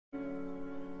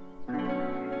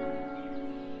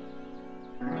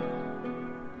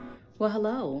Well,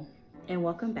 hello, and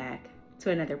welcome back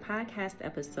to another podcast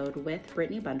episode with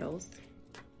Brittany Bundles.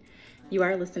 You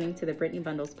are listening to the Brittany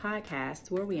Bundles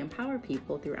podcast, where we empower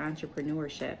people through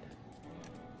entrepreneurship.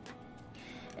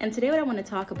 And today what I want to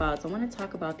talk about is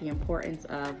the importance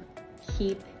of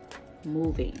keep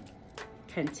moving,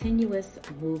 continuous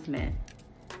movement,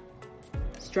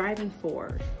 striving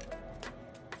forward.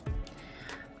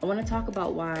 I want to talk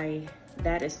about why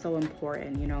that is so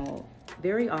important.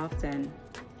 Very often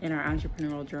in our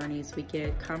entrepreneurial journeys, we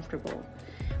get comfortable.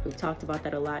 We've talked about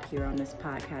that a lot here on this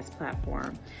podcast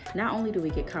platform. Not only do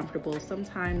we get comfortable,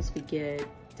 sometimes we get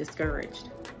discouraged,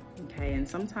 okay? And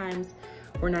sometimes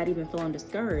we're not even feeling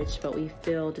discouraged, but we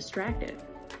feel distracted.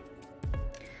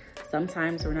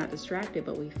 Sometimes we're not distracted,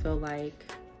 but we feel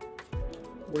like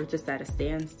we're just at a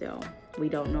standstill. We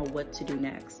don't know what to do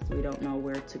next. We don't know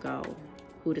where to go,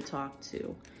 who to talk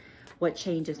to, what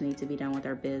changes need to be done with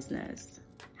our business,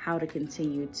 how to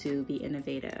continue to be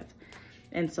innovative.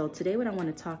 And so today what I want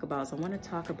to talk about is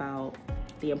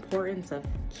the importance of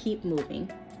keep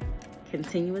moving,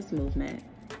 continuous movement,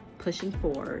 pushing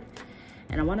forward.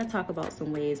 And I want to talk about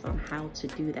some ways on how to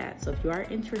do that. So if you are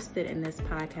interested in this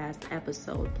podcast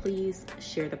episode, please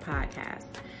share the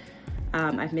podcast.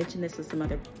 I've mentioned this with some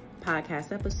other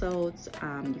podcast episodes.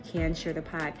 You can share the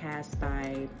podcast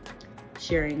by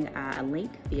sharing a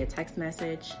link via text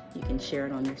message. You can share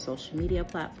it on your social media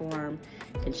platform.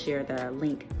 You can share the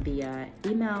link via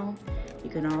email. You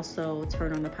can also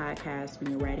turn on the podcast when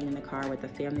you're riding in the car with a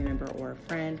family member or a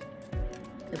friend.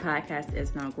 The podcast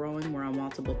is now growing. We're on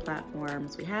multiple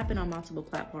platforms. We have been on multiple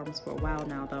platforms for a while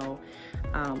now, though,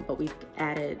 but we've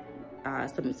added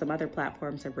some other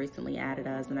platforms have recently added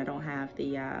us, and I don't have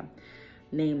the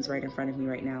names right in front of me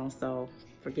right now, so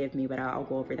forgive me, but I'll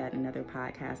go over that in another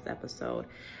podcast episode.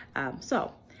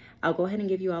 So I'll go ahead and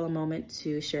give you all a moment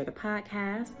to share the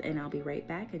podcast, and I'll be right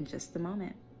back in just a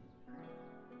moment.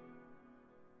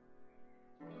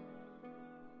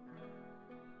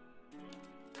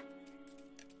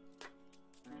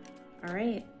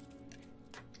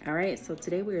 All right, so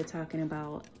today we are talking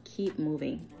about keep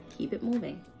moving, keep it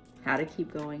moving, how to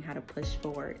keep going, how to push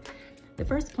forward. The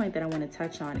first point that I want to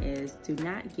touch on is do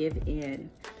not give in.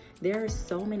 There are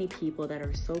so many people that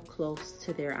are so close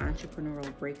to their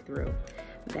entrepreneurial breakthrough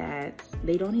that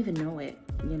they don't even know it.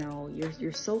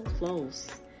 You're so close,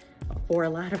 for a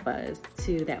lot of us,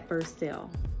 to that first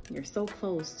sale. You're so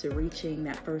close to reaching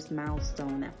that first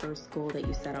milestone, that first goal that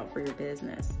you set out for your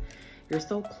business. You're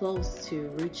so close to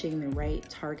reaching the right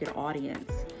target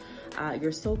audience.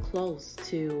 You're so close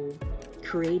to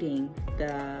creating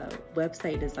the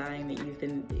website design that you've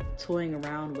been toying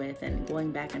around with and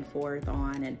going back and forth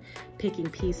on, and picking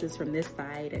pieces from this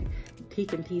side and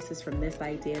picking pieces from this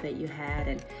idea that you had,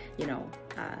 and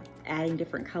adding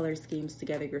different color schemes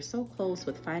together. You're so close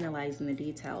with finalizing the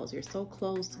details. You're so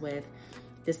close with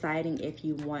deciding if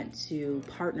you want to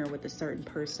partner with a certain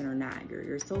person or not.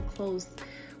 You're so close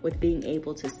with being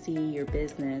able to see your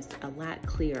business a lot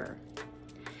clearer.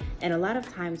 And a lot of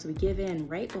times we give in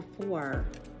right before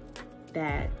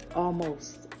that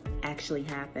almost actually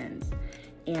happens.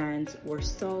 And we're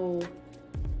so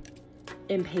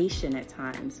impatient at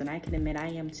times. And I can admit I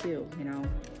am too,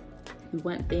 We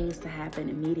want things to happen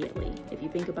immediately. If you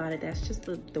think about it, that's just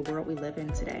the world we live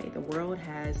in today. The world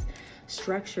has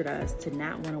structured us to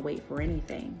not want to wait for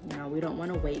anything. We don't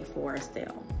want to wait for a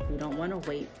sale. We don't want to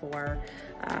wait for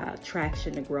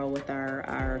traction to grow with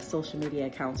our social media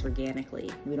accounts organically.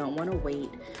 We don't want to wait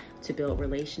to build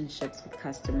relationships with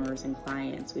customers and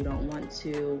clients. We don't want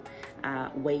to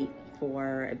wait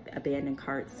for abandoned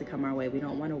carts to come our way. We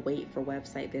don't want to wait for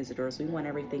website visitors. We want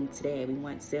everything today. We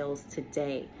want sales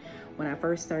today. When I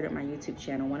first started my YouTube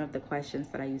channel, one of the questions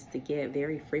that I used to get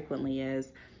very frequently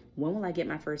is, when will I get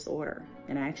my first order?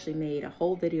 And I actually made a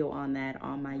whole video on that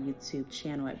on my YouTube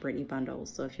channel at Brittany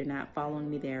Bundles. So if you're not following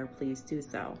me there, please do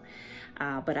so.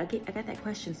 But I got that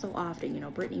question so often,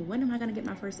 Brittany, when am I going to get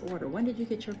my first order? When did you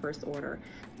get your first order?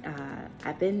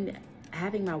 I've been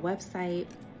having my website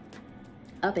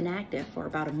up and active for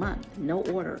about a month, no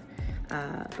order.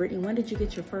 Brittany, when did you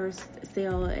get your first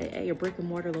sale at your brick and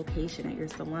mortar location, at your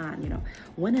salon?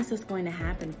 When is this going to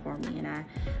happen for me? And I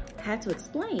had to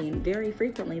explain very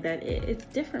frequently that it's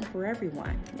different for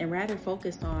everyone, and rather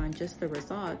focus on just the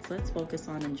results. Let's focus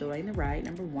on enjoying the ride,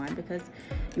 number one, because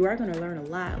you are going to learn a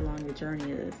lot along the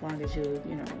journey as long as you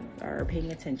are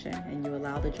paying attention and you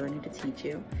allow the journey to teach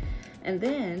you. And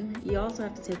then you also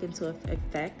have to take into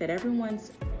effect that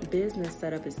everyone's business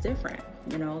setup is different.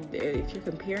 If you're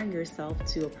comparing yourself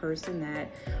to a person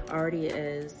that already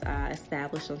is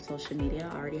established on social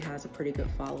media, already has a pretty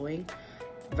good following,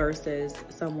 versus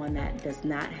someone that does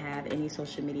not have any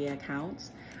social media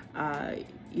accounts.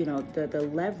 You know, the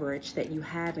leverage that you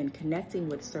have in connecting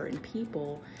with certain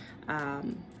people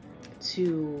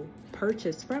to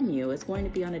purchase from you is going to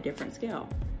be on a different scale.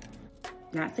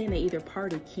 Not saying that either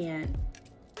party can't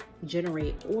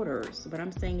generate orders, but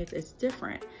I'm saying it's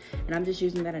different. And I'm just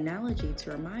using that analogy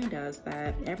to remind us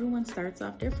that everyone starts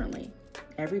off differently.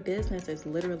 Every business is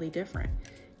literally different,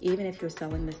 even if you're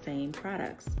selling the same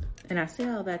products. And I say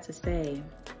all that to say,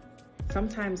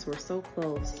 sometimes we're so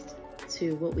close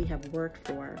to what we have worked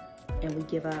for and we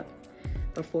give up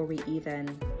before we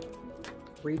even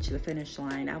reach the finish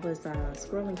line. I was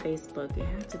scrolling Facebook, it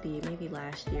had to be maybe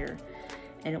last year,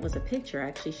 and it was a picture. I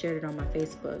actually shared it on my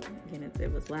Facebook. Again,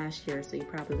 it was last year, so you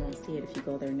probably won't see it if you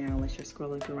go there now unless you're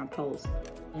scrolling through my post.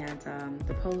 And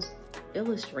the post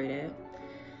illustrated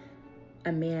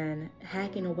a man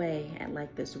hacking away at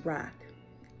like this rock.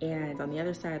 And on the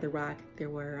other side of the rock, there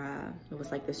were, it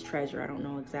was like this treasure. I don't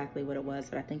know exactly what it was,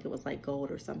 but I think it was like gold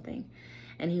or something.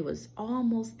 And he was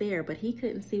almost there, but he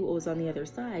couldn't see what was on the other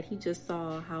side. He just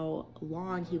saw how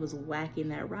long he was whacking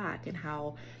that rock and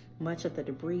how much of the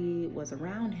debris was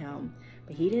around him.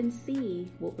 But he didn't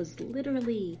see what was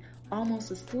literally almost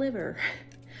a sliver.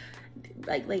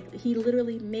 like he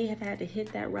literally may have had to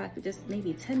hit that rock just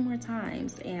maybe 10 more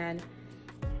times, and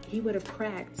he would have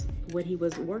cracked what he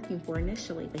was working for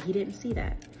initially, but he didn't see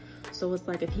that. So it's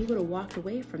like if he would have walked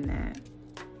away from that,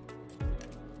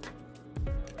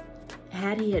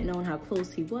 had he had known how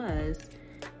close he was,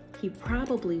 he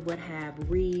probably would have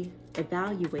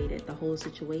re-evaluated the whole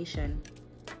situation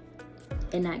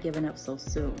and not given up so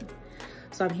soon.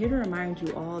 So I'm here to remind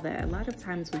you all that a lot of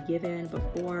times we give in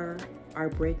before our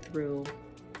breakthrough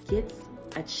gets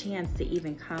a chance to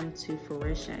even come to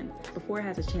fruition, before it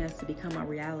has a chance to become a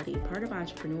reality. Part of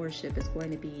entrepreneurship is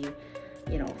going to be,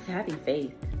 you know, having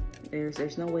faith.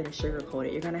 There's no way to sugarcoat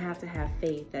it. You're going to have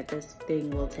faith that this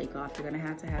thing will take off. You're going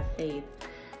to have faith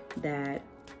that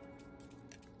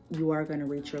you are going to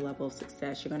reach your level of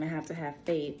success. You're going to have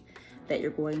faith that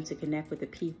you're going to connect with the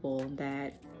people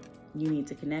that you need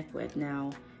to connect with.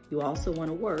 Now, you also want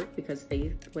to work, because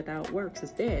faith without works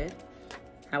is dead.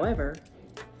 However,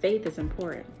 faith is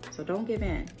important, so don't give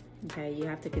in, okay? You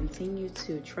have to continue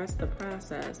to trust the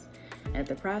process. And if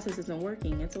the process isn't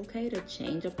working, it's okay to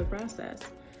change up the process.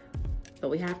 But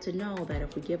we have to know that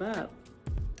if we give up,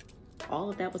 all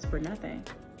of that was for nothing.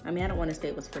 I mean, I don't want to say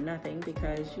it was for nothing,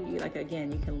 because you like,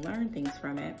 again, you can learn things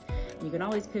from it. And you can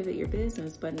always pivot your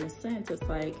business, but in a sense, it's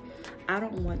like, I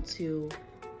don't want to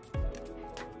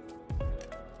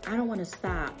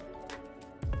stop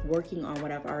working on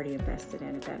what I've already invested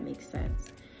in, if that makes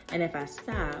sense. And if I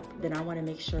stop, then I want to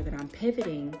make sure that I'm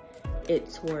pivoting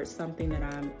it towards something that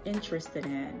I'm interested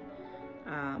in.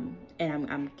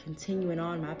 And I'm continuing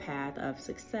on my path of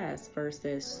success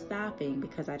versus stopping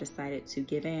because I decided to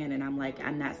give in and I'm like,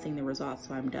 I'm not seeing the results,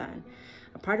 so I'm done.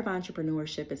 A part of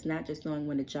entrepreneurship is not just knowing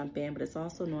when to jump in, but it's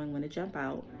also knowing when to jump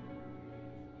out.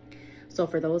 So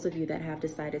for those of you that have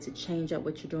decided to change up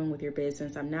what you're doing with your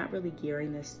business, I'm not really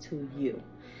gearing this to you.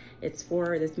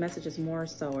 This message is more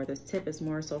so, or this tip is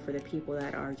more so for the people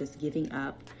that are just giving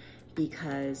up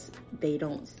because they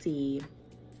don't see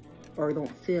or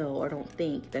don't feel or don't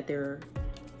think that their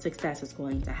success is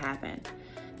going to happen.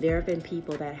 There have been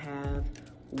people that have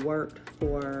worked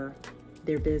for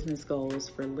their business goals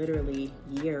for literally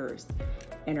years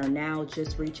and are now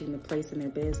just reaching the place in their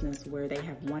business where they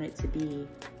have wanted to be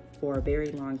for a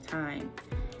very long time.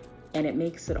 And it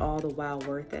makes it all the while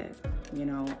worth it. You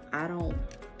know, I don't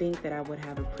think that I would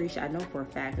have appreciated, I know for a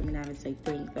fact, I mean, I would say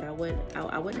think, but I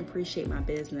wouldn't appreciate my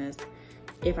business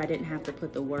if I didn't have to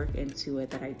put the work into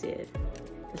it that I did.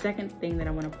 The second thing that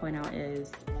I want to point out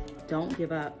is don't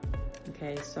give up.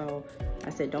 Okay, so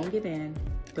I said don't give in,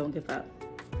 don't give up.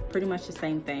 Pretty much the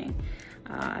same thing.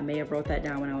 I may have wrote that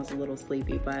down when I was a little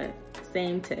sleepy, but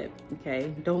same tip.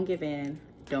 Okay, don't give in,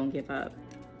 don't give up.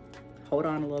 Hold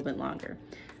on a little bit longer.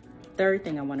 Third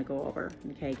thing I want to go over,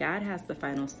 okay, God has the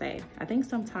final say. I think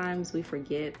sometimes we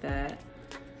forget that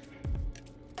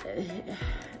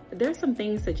there's some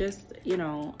things that just, you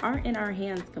know, aren't in our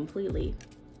hands completely.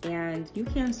 And you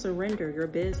can surrender your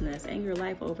business and your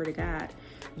life over to God.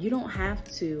 You don't have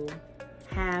to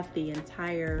have the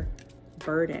entire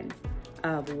burden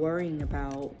of worrying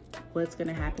about what's going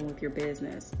to happen with your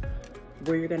business,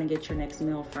 where you're going to get your next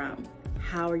meal from,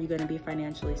 how are you going to be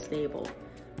financially stable.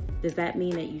 Does that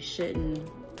mean that you shouldn't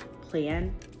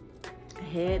plan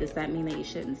ahead? Does that mean that you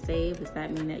shouldn't save? Does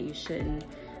that mean that you shouldn't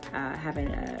have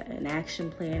an action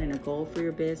plan and a goal for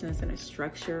your business and a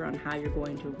structure on how you're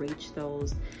going to reach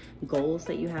those goals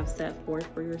that you have set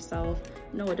forth for yourself?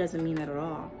 No, it doesn't mean that at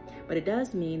all. But it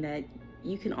does mean that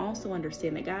you can also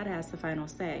understand that God has the final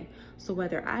say. So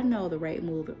whether I know the right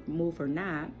move or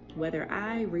not, whether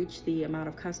I reach the amount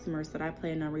of customers that I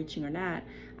plan on reaching or not,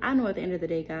 I know at the end of the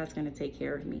day, God's going to take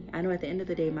care of me. I know at the end of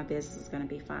the day, my business is going to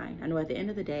be fine. I know at the end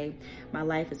of the day, my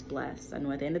life is blessed. I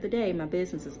know at the end of the day, my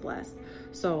business is blessed.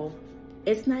 So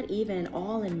it's not even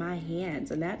all in my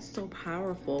hands. And that's so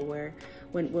powerful, where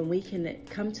when we can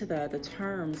come to the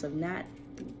terms of not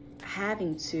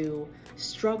having to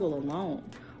struggle alone,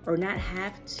 or not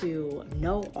have to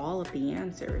know all of the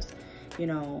answers. You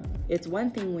know, it's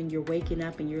one thing when you're waking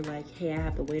up and you're like, hey, I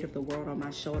have the weight of the world on my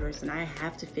shoulders and I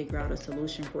have to figure out a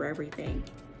solution for everything.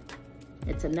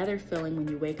 It's another feeling when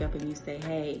you wake up and you say,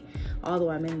 hey,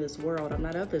 although I'm in this world, I'm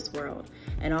not of this world.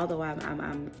 And although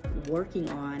I'm working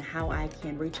on how I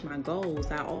can reach my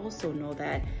goals, I also know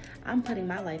that I'm putting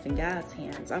my life in God's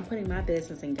hands. I'm putting my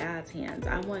business in God's hands.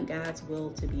 I want God's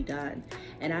will to be done.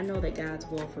 And I know that God's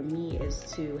will for me is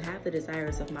to have the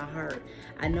desires of my heart.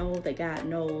 I know that God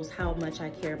knows how much I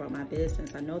care about my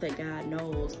business. I know that God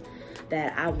knows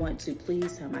that I want to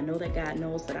please him. I know that God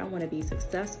knows that I want to be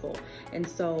successful. And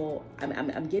so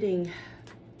I'm getting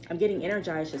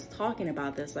energized just talking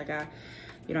about this. Like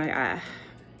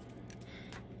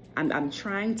I'm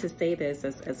trying to say this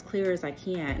as clear as I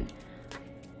can.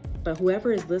 But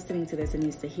whoever is listening to this and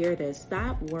needs to hear this,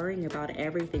 stop worrying about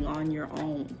everything on your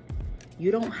own.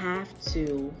 You don't have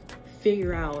to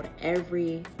figure out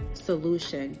every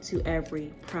solution to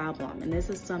every problem. And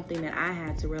this is something that I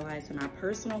had to realize in my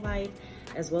personal life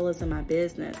as well as in my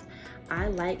business. I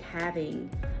like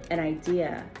having an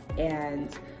idea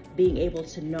and being able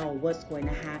to know what's going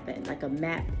to happen, like a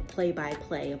map,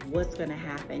 play-by-play of what's going to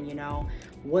happen. You know,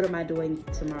 what am I doing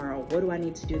tomorrow? What do I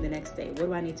need to do the next day? What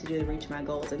do I need to do to reach my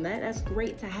goals? And that's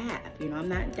great to have. You know, I'm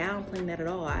not downplaying that at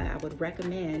all. I would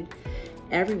recommend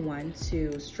everyone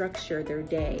to structure their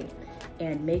day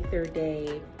and make their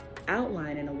day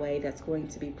outline in a way that's going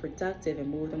to be productive and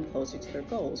move them closer to their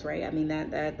goals, right? I mean,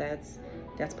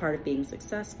 that's part of being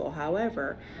successful.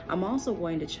 However, I'm also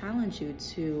going to challenge you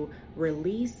to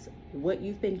release what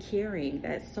you've been carrying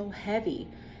that's so heavy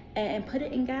and put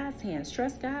it in God's hands.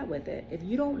 Trust God with it. If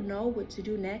you don't know what to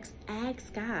do next,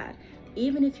 ask God.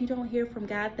 Even if you don't hear from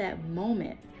God that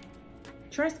moment,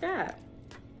 trust God.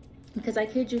 Because I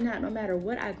kid you not, no matter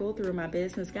what I go through in my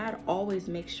business, God always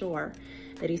makes sure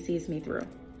that he sees me through.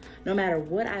 No matter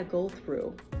what I go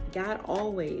through, God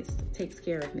always takes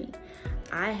care of me.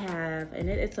 I have, and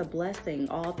it's a blessing,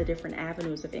 all the different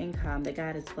avenues of income that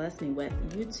God has blessed me with.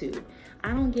 YouTube. I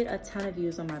don't get a ton of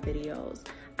views on my videos.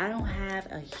 I don't have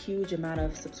a huge amount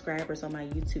of subscribers on my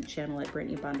YouTube channel at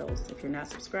Brittany Bundles. If you're not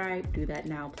subscribed, do that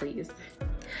now, please.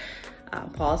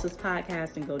 Pause this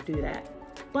podcast and go do that.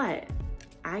 But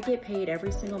I get paid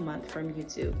every single month from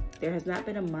YouTube. There has not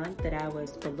been a month that I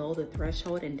was below the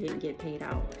threshold and didn't get paid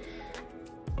out.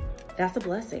 That's a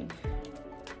blessing.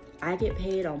 I get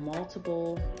paid on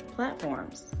multiple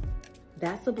platforms.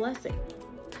 That's a blessing.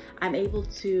 I'm able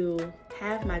to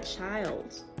have my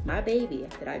child, my baby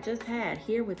that I just had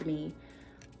here with me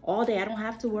all day. I don't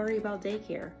have to worry about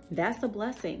daycare. That's a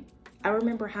blessing. I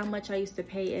remember how much I used to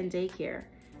pay in daycare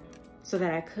so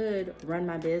that I could run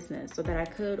my business, so that I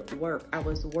could work. I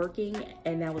was working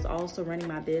and I was also running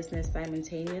my business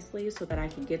simultaneously so that I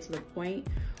could get to the point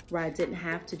where I didn't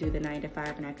have to do the 9 to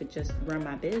 5 and I could just run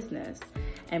my business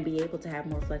and be able to have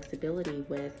more flexibility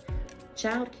with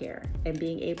childcare and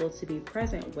being able to be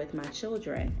present with my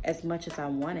children as much as I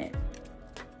wanted.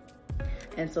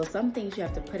 And so some things you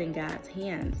have to put in God's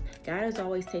hands. God is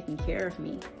always taking care of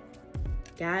me.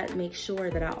 God makes sure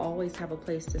that I always have a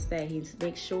place to stay. He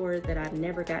makes sure that I've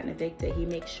never gotten evicted. He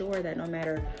makes sure that no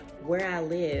matter where I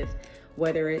live,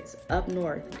 whether it's up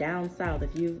north, down south,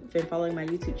 if you've been following my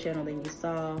YouTube channel, then you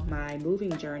saw my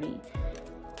moving journey.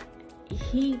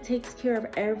 He takes care of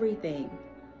everything,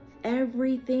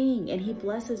 and he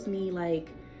blesses me. Like,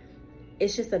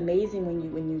 it's just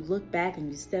amazing when you look back and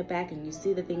you step back and you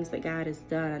see the things that God has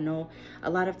done. I know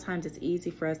a lot of times it's easy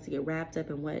for us to get wrapped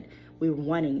up in what we're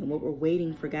wanting and what we're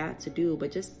waiting for God to do,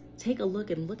 but just take a look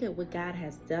and look at what God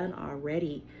has done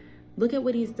already. Look at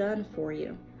what he's done for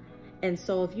you. And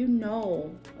so if you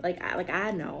know, like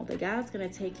I know that God's going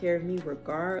to take care of me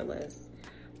regardless,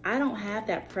 I don't have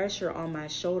that pressure on my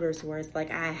shoulders where it's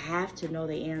like I have to know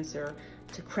the answer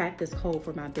to crack this code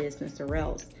for my business or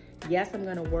else. Yes, I'm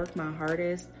going to work my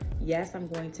hardest. Yes, I'm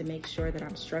going to make sure that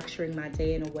I'm structuring my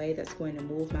day in a way that's going to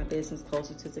move my business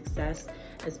closer to success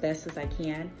as best as I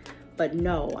can. But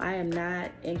no, I am not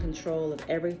in control of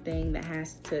everything that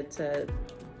has to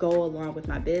go along with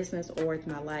my business or with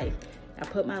my life. I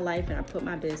put my life and I put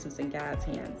my business in God's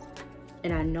hands,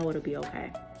 and I know it'll be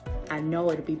okay. I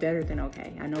know it'll be better than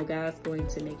okay. I know God's going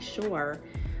to make sure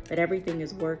that everything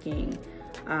is working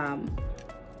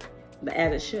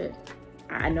as it should.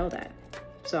 I know that.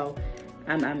 So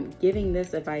I'm giving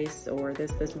this advice or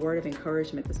this word of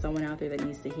encouragement to someone out there that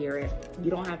needs to hear it.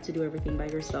 You don't have to do everything by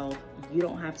yourself. You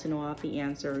don't have to know all the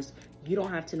answers. You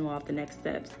don't have to know all the next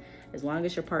steps. As long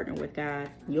as you're partnered with God,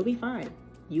 you'll be fine.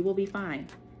 You will be fine.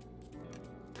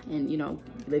 And,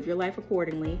 live your life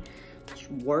accordingly.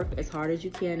 Work as hard as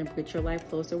you can and put your life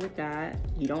closer with God.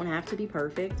 You don't have to be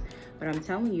perfect, but I'm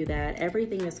telling you that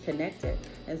everything is connected.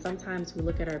 And sometimes we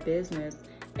look at our business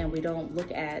and we don't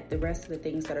look at the rest of the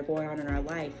things that are going on in our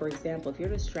life. For example, if you're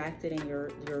distracted in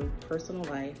your personal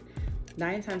life,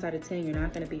 9 times out of 10, you're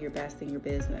not going to be your best in your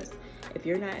business. If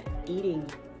you're not eating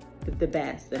the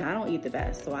best, and I don't eat the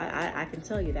best, so I can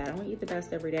tell you that I don't eat the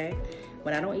best every day.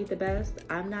 When I don't eat the best,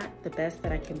 I'm not the best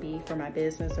that I can be for my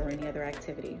business or any other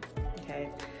activity. Okay,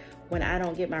 when I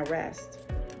don't get my rest,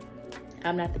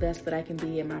 I'm not the best that I can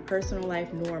be in my personal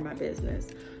life nor my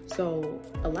business. So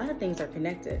a lot of things are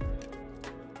connected.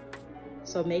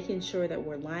 So making sure that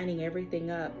we're lining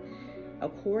everything up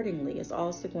accordingly is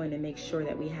also going to make sure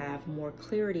that we have more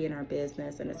clarity in our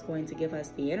business, and it's going to give us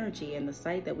the energy and the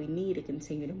sight that we need to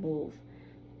continue to move.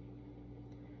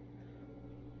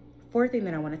 Fourth thing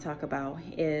that I want to talk about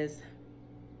is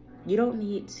you don't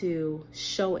need to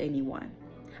show anyone.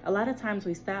 A lot of times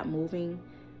we stop moving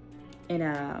in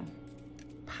a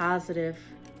positive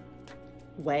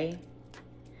way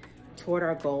toward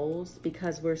our goals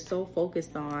because we're so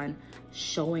focused on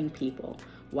showing people.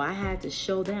 Well, I had to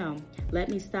show them. Let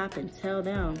me stop and tell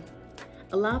them.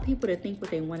 Allow people to think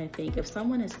what they want to think. If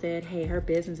someone has said, hey, her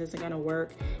business isn't going to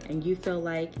work, and you feel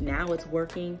like now it's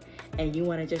working and you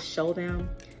want to just show them,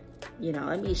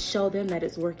 let me show them that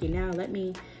it's working now. Let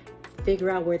me figure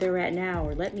out where they're at now,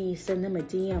 or let me send them a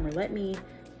DM, or let me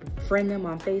friend them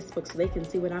on Facebook so they can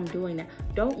see what I'm doing now.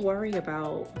 Don't worry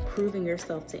about proving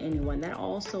yourself to anyone. That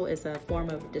also is a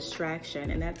form of distraction,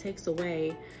 and that takes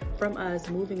away from us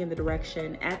moving in the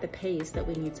direction at the pace that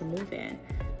we need to move in.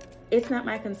 It's not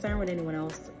my concern what anyone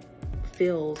else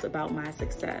feels about my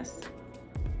success.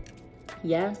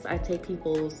 Yes, I take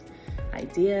people's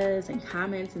ideas and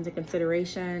comments into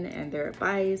consideration and their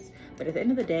advice, but at the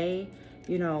end of the day,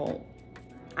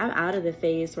 I'm out of the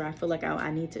phase where I feel like I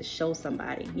need to show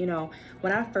somebody.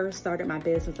 When I first started my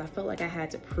business, I felt like I had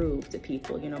to prove to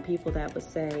people, people that would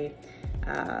say,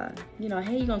 hey, you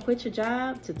gonna quit your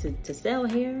job to sell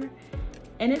hair?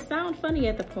 And it sounded funny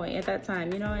at that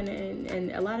time,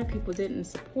 and a lot of people didn't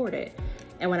support it.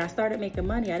 And when I started making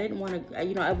money, I didn't want to,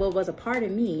 it was a part of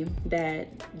me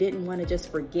that didn't want to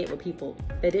just forget what people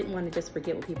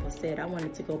said. I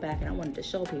wanted to go back and I wanted to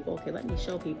show people, okay, let me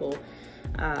show people,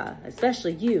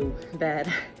 especially you, that,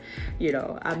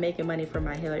 I'm making money from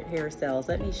my hair sales.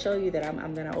 Let me show you that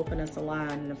I'm going to open a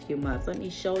salon in a few months. Let me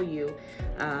show you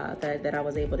that I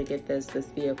was able to get this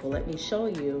vehicle. Let me show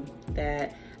you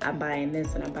that I'm buying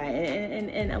this and I'm buying,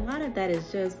 and a lot of that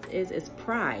is just, is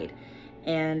pride.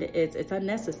 And it's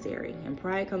unnecessary, and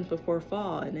pride comes before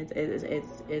fall, and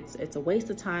it's a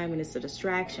waste of time, and it's a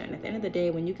distraction. At the end of the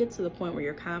day, when you get to the point where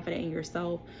you're confident in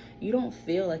yourself, you don't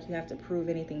feel like you have to prove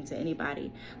anything to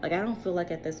anybody. Like, I don't feel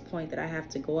like at this point that I have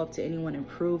to go up to anyone and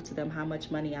prove to them how much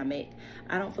money I make.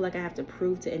 I don't feel like I have to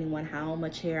prove to anyone how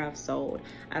much hair I've sold.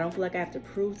 I don't feel like I have to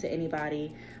prove to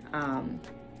anybody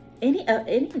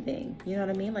anything, you know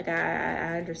what I mean? Like,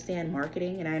 I understand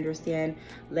marketing, and I understand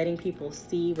letting people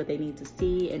see what they need to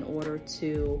see in order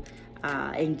to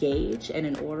engage, and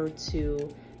in order to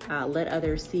let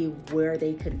others see where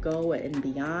they could go and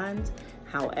beyond.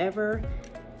 However,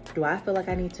 do I feel like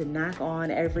I need to knock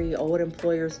on every old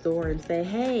employer's door and say,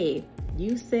 hey,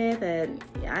 you said that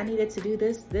I needed to do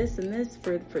this, and this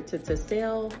to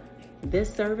sell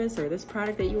this service or this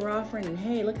product that you were offering, and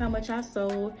hey, look how much I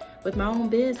sold with my own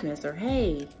business? Or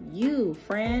hey, you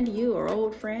or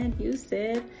old friend, you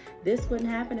said this wouldn't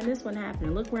happen and this wouldn't happen,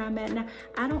 and look where I'm at now.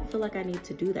 I don't feel like I need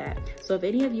to do that. So if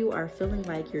any of you are feeling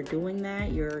like you're doing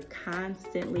that, you're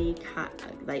constantly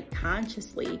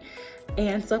consciously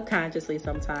and subconsciously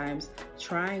sometimes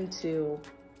trying to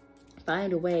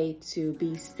find a way to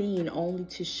be seen only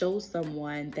to show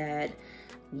someone that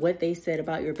what they said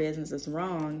about your business is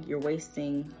wrong, you're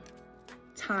wasting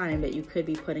time that you could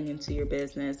be putting into your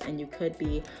business, and you could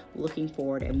be looking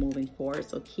forward and moving forward.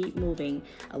 So keep moving.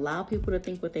 Allow people to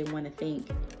think what they want to think.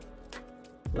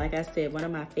 Like I said, one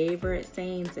of my favorite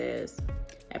sayings is,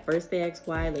 at first they ask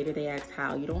why, later they ask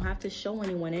how. You don't have to show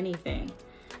anyone anything.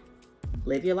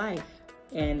 Live your life.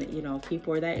 And, if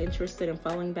people are that interested in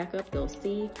following back up, they'll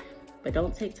see. But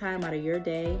don't take time out of your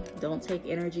day. Don't take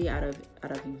energy out of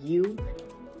you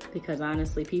Because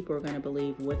honestly, people are going to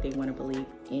believe what they want to believe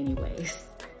anyways.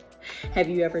 Have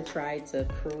you ever tried to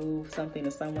prove something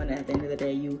to someone and at the end of the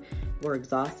day you were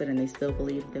exhausted and they still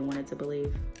believed what they wanted to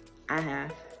believe? I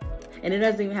have. And it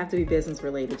doesn't even have to be business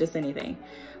related, just anything.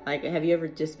 Like, have you ever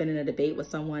just been in a debate with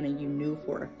someone and you knew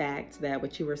for a fact that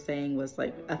what you were saying was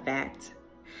like a fact,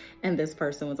 and this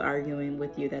person was arguing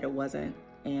with you that it wasn't,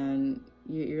 and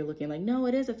you're looking like, no,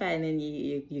 it is a fact, and then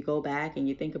you go back and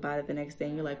you think about it the next day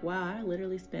and you're like, wow, I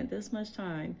literally spent this much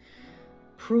time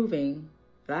proving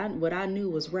that what I knew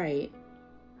was right.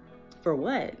 For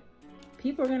what?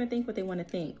 People are going to think what they want to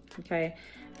think, okay?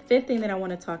 The fifth thing that I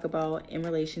want to talk about in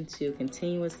relation to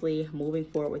continuously moving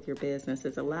forward with your business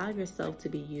is allow yourself to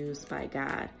be used by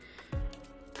God.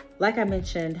 Like I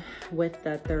mentioned with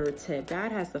the third tip,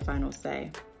 God has the final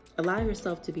say. Allow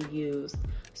yourself to be used.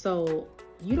 So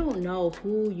you don't know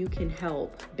who you can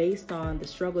help based on the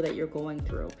struggle that you're going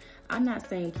through. I'm not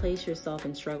saying place yourself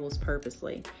in struggles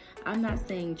purposely. I'm not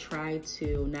saying try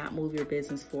to not move your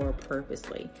business forward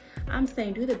purposely. I'm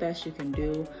saying do the best you can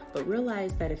do, but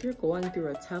realize that if you're going through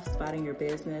a tough spot in your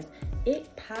business, it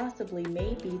possibly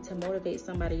may be to motivate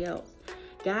somebody else.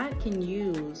 God can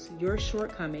use your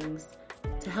shortcomings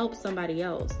to help somebody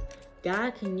else.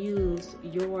 God can use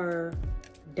your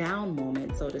down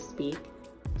moment, so to speak,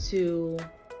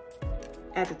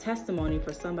 as a testimony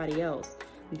for somebody else.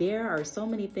 There are so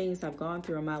many things I've gone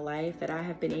through in my life that I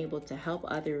have been able to help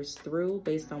others through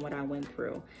based on what I went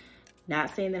through.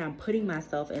 Not saying that I'm putting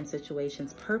myself in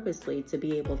situations purposely to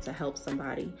be able to help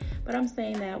somebody, but I'm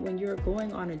saying that when you're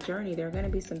going on a journey, there are going to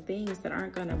be some things that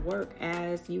aren't going to work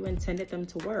as you intended them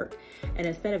to work. And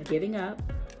instead of giving up,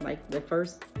 like the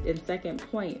first and second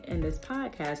point in this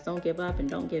podcast, don't give up and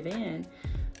don't give in,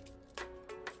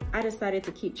 I decided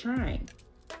to keep trying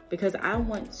because I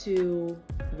want to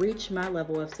reach my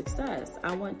level of success.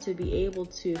 I want to be able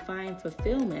to find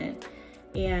fulfillment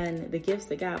in the gifts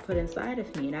that God put inside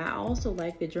of me. And I also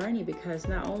like the journey because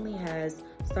not only has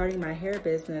starting my hair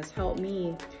business helped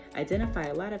me identify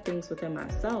a lot of things within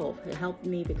myself, it helped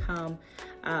me become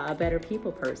a better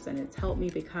people person. It's helped me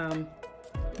become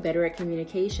better at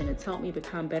communication. It's helped me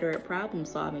become better at problem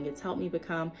solving. It's helped me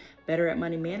become better at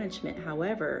money management.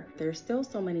 However, there's still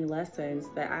so many lessons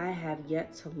that I have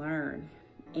yet to learn.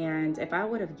 And if I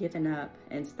would have given up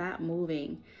and stopped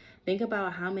moving, think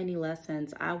about how many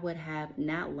lessons I would have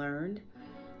not learned,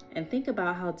 and think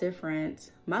about how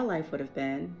different my life would have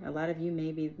been. A lot of you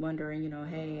may be wondering,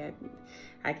 hey,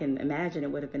 I can imagine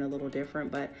it would have been a little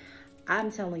different, but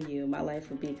I'm telling you, my life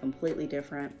would be completely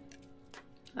different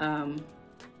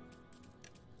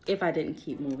if I didn't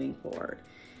keep moving forward.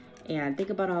 And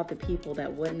think about all the people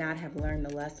that would not have learned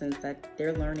the lessons that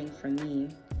they're learning from me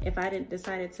if I didn't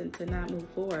decided to not move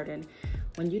forward. And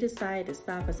when you decide to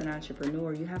stop as an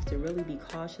entrepreneur, you have to really be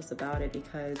cautious about it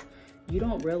because you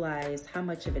don't realize how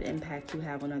much of an impact you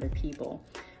have on other people.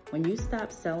 When you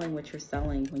stop selling what you're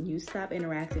selling, when you stop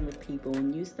interacting with people,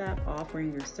 when you stop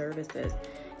offering your services,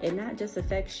 it not just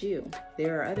affects you.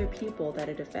 There are other people that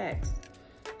it affects.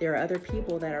 There are other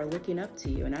people that are looking up to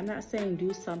you. And I'm not saying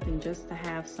do something just to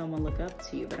have someone look up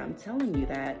to you, but I'm telling you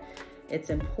that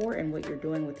it's important what you're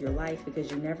doing with your life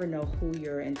because you never know who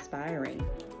you're inspiring.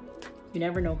 You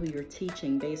never know who you're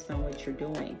teaching based on what you're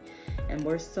doing. And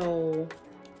we're so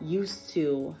used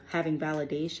to having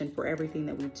validation for everything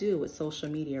that we do with social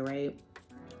media, right?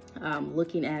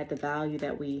 Looking at the value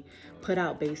that we put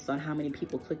out based on how many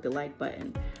people click the like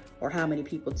button or how many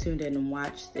people tuned in and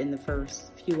watched in the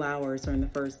first few hours or in the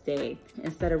first day,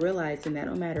 instead of realizing that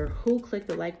no matter who clicked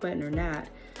the like button or not,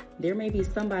 there may be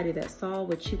somebody that saw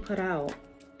what you put out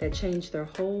that changed their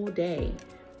whole day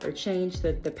or changed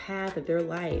the path of their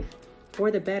life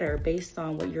for the better based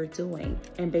on what you're doing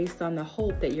and based on the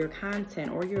hope that your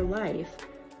content or your life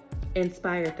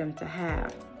inspired them to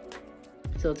have.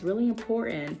 So it's really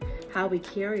important how we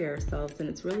carry ourselves, and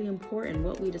it's really important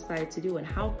what we decide to do and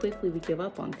how quickly we give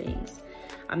up on things.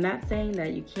 I'm not saying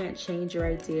that you can't change your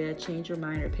idea, change your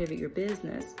mind, or pivot your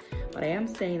business, but I am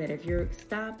saying that if you're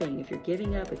stopping, if you're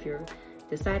giving up, if you're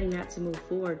deciding not to move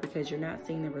forward because you're not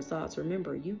seeing the results,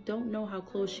 remember, you don't know how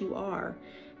close you are.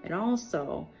 And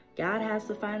also, God has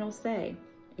the final say,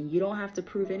 and you don't have to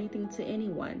prove anything to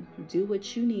anyone. Do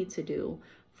what you need to do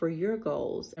for your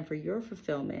goals and for your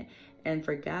fulfillment and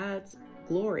for God's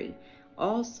glory.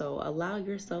 Also, allow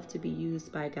yourself to be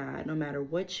used by God no matter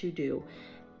what you do.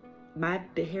 My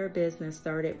hair business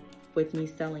started with me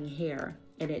selling hair,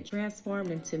 and it transformed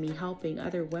into me helping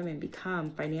other women become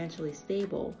financially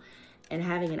stable and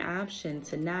having an option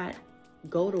to not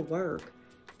go to work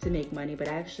to make money, but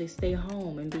actually stay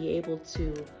home and be able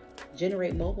to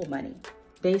generate mobile money.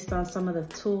 based on some of the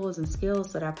tools and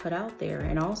skills that I put out there,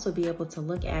 and also be able to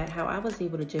look at how I was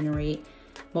able to generate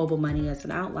mobile money as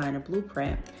an outline, a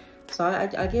blueprint. So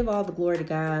I give all the glory to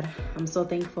God. I'm so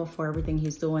thankful for everything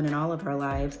He's doing in all of our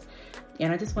lives.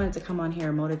 And I just wanted to come on here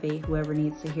and motivate whoever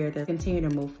needs to hear this, continue to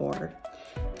move forward,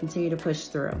 continue to push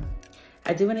through.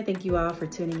 I do want to thank you all for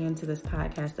tuning into this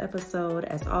podcast episode.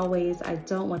 As always, I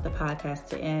don't want the podcast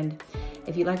to end.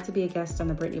 If you'd like to be a guest on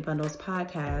the Brittany Bundles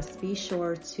podcast, be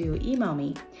sure to email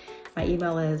me. My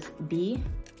email is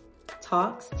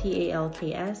btalks,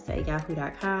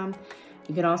 TALKS@yahoo.com.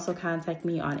 You can also contact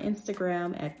me on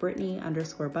Instagram at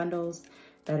Brittany_bundles.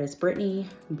 That is Brittany,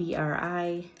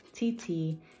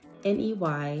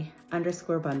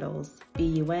 BRITTNEY_bundles,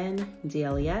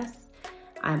 BUNDLES.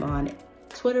 I'm on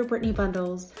Twitter, Brittany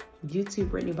Bundles,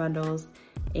 YouTube, Brittany Bundles,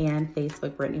 and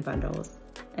Facebook, Brittany Bundles.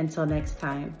 Until next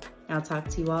time, I'll talk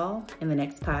to you all in the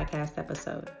next podcast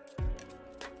episode.